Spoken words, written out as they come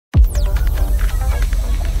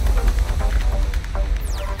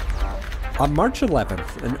On March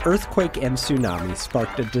 11th, an earthquake and tsunami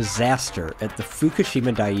sparked a disaster at the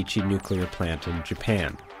Fukushima Daiichi nuclear plant in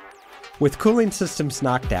Japan. With cooling systems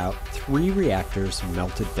knocked out, 3 reactors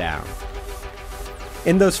melted down.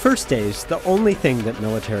 In those first days, the only thing that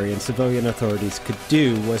military and civilian authorities could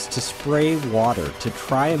do was to spray water to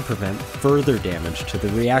try and prevent further damage to the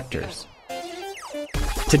reactors.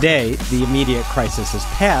 Today, the immediate crisis has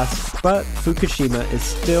passed, but Fukushima is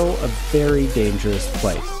still a very dangerous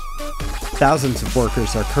place. Thousands of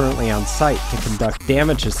workers are currently on site to conduct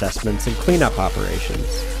damage assessments and cleanup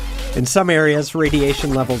operations. In some areas,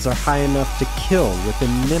 radiation levels are high enough to kill within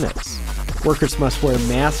minutes. Workers must wear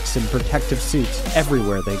masks and protective suits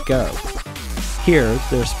everywhere they go. Here,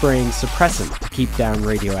 they're spraying suppressant to keep down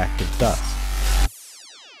radioactive dust.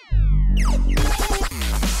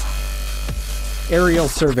 Aerial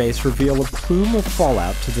surveys reveal a plume of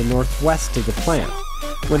fallout to the northwest of the plant.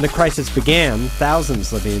 When the crisis began,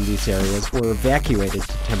 thousands living in these areas were evacuated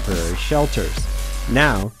to temporary shelters.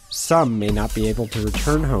 Now, some may not be able to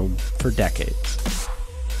return home for decades.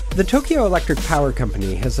 The Tokyo Electric Power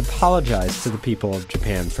Company has apologized to the people of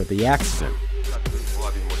Japan for the accident.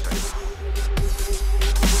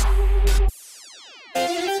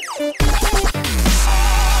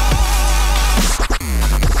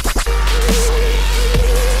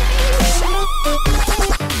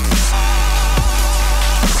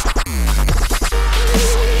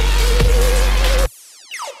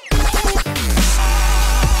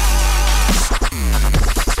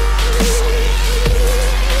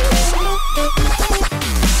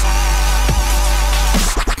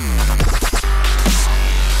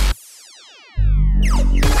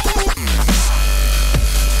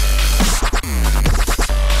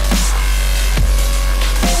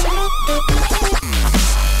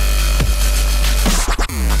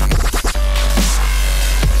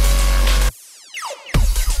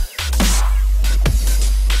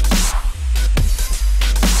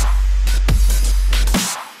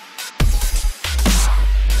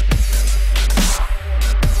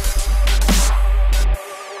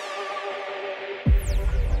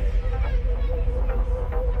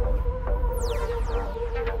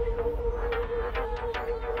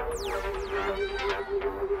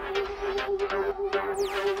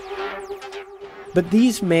 But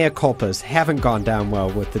these mea culpas haven't gone down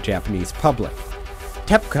well with the Japanese public.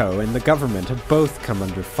 TEPCO and the government have both come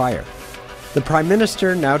under fire. The Prime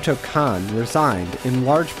Minister, Naoto Kan, resigned in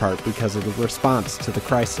large part because of the response to the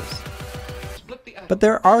crisis. But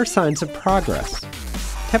there are signs of progress.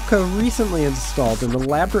 TEPCO recently installed an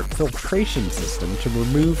elaborate filtration system to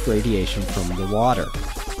remove radiation from the water.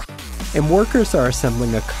 And workers are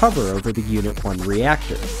assembling a cover over the Unit 1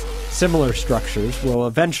 reactor. Similar structures will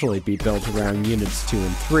eventually be built around Units 2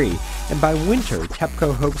 and 3, and by winter,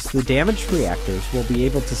 TEPCO hopes the damaged reactors will be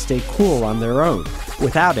able to stay cool on their own,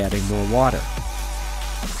 without adding more water.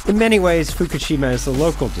 In many ways, Fukushima is a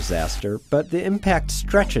local disaster, but the impact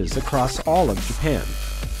stretches across all of Japan.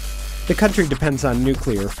 The country depends on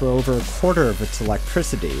nuclear for over a quarter of its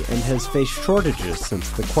electricity and has faced shortages since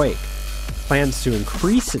the quake. Plans to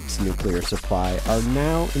increase its nuclear supply are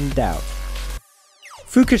now in doubt.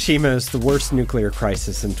 Fukushima is the worst nuclear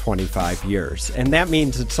crisis in 25 years, and that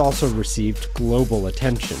means it's also received global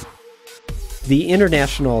attention. The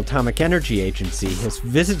International Atomic Energy Agency has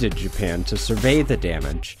visited Japan to survey the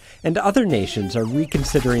damage, and other nations are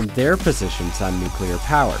reconsidering their positions on nuclear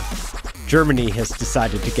power. Germany has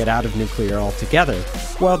decided to get out of nuclear altogether,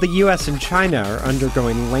 while the US and China are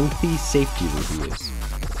undergoing lengthy safety reviews.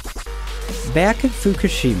 Back at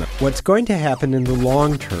Fukushima, what's going to happen in the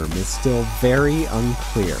long term is still very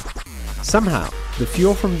unclear. Somehow, the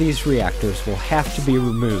fuel from these reactors will have to be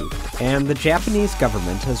removed, and the Japanese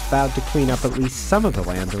government has vowed to clean up at least some of the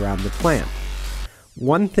land around the plant.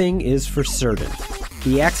 One thing is for certain: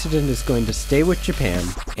 the accident is going to stay with Japan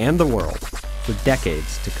and the world for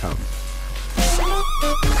decades to come.